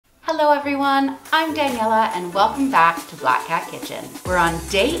Hello everyone, I'm Daniela and welcome back to Black Cat Kitchen. We're on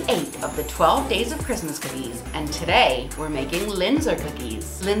day 8 of the 12 days of Christmas cookies and today we're making Linzer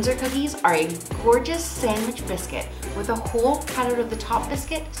cookies. Linzer cookies are a gorgeous sandwich biscuit with a hole cut out of the top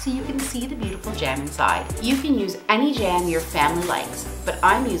biscuit so you can see the beautiful jam inside. You can use any jam your family likes, but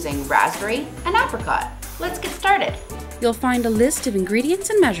I'm using raspberry and apricot. Let's get started. You'll find a list of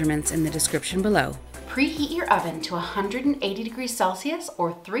ingredients and measurements in the description below. Preheat your oven to 180 degrees Celsius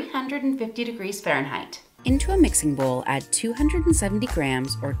or 350 degrees Fahrenheit. Into a mixing bowl, add 270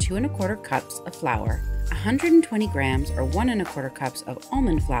 grams or 2 1/4 cups of flour, 120 grams or 1 1/4 cups of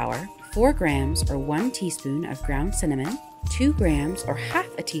almond flour, 4 grams or 1 teaspoon of ground cinnamon, 2 grams or half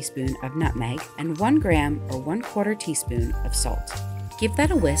a teaspoon of nutmeg, and 1 gram or 1/4 teaspoon of salt. Give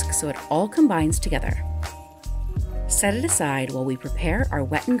that a whisk so it all combines together. Set it aside while we prepare our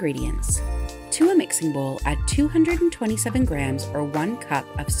wet ingredients. To a mixing bowl, add 227 grams or 1 cup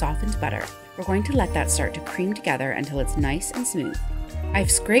of softened butter. We're going to let that start to cream together until it's nice and smooth. I've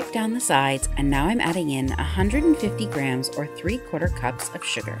scraped down the sides and now I'm adding in 150 grams or 3/4 cups of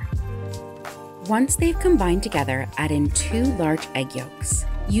sugar. Once they've combined together, add in 2 large egg yolks.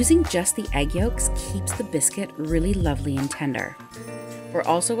 Using just the egg yolks keeps the biscuit really lovely and tender. We're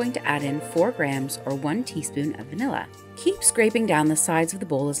also going to add in 4 grams or 1 teaspoon of vanilla. Keep scraping down the sides of the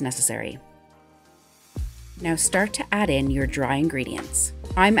bowl as necessary. Now start to add in your dry ingredients.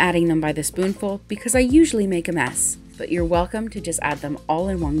 I'm adding them by the spoonful because I usually make a mess, but you're welcome to just add them all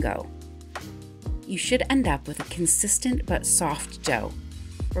in one go. You should end up with a consistent but soft dough.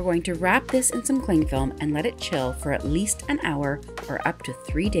 We're going to wrap this in some cling film and let it chill for at least an hour or up to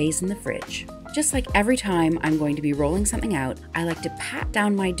 3 days in the fridge. Just like every time I'm going to be rolling something out, I like to pat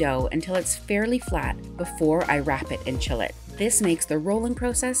down my dough until it's fairly flat before I wrap it and chill it. This makes the rolling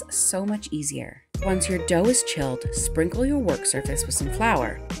process so much easier. Once your dough is chilled, sprinkle your work surface with some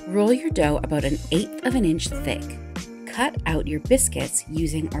flour. Roll your dough about 1/8 of an inch thick. Cut out your biscuits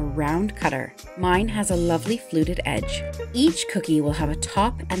using a round cutter. Mine has a lovely fluted edge. Each cookie will have a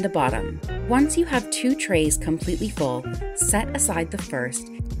top and a bottom. Once you have 2 trays completely full, set aside the first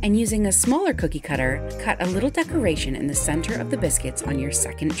and using a smaller cookie cutter, cut a little decoration in the center of the biscuits on your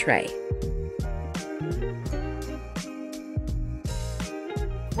second tray.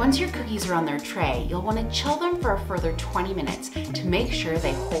 Once your cookies are on their tray, you'll want to chill them for a further 20 minutes to make sure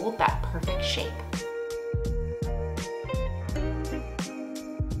they hold that perfect shape.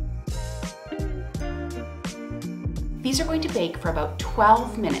 These are going to bake for about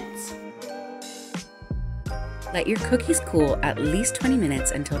 12 minutes. Let your cookies cool at least 20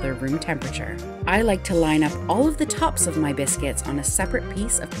 minutes until they're room temperature. I like to line up all of the tops of my biscuits on a separate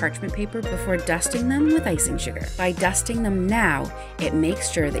piece of parchment paper before dusting them with icing sugar. By dusting them now, it makes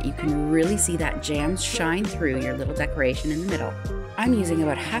sure that you can really see that jam shine through your little decoration in the middle. I'm using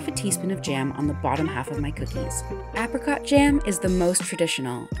about half a teaspoon of jam on the bottom half of my cookies. Apricot jam is the most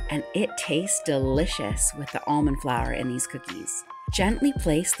traditional, and it tastes delicious with the almond flour in these cookies. Gently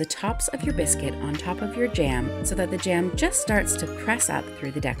place the tops of your biscuit on top of your jam so that the jam just starts to press up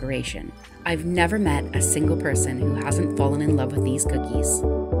through the decoration. I've never met a single person who hasn't fallen in love with these cookies.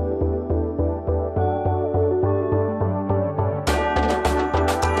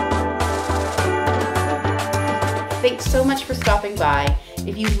 Thanks so much for stopping by.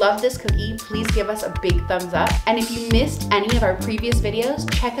 If you love this cookie, please give us a big thumbs up. And if you missed any of our previous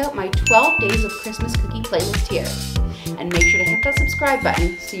videos, check out my 12 Days of Christmas Cookie playlist here. And make sure to hit that subscribe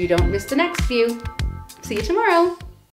button so you don't miss the next few. See you tomorrow.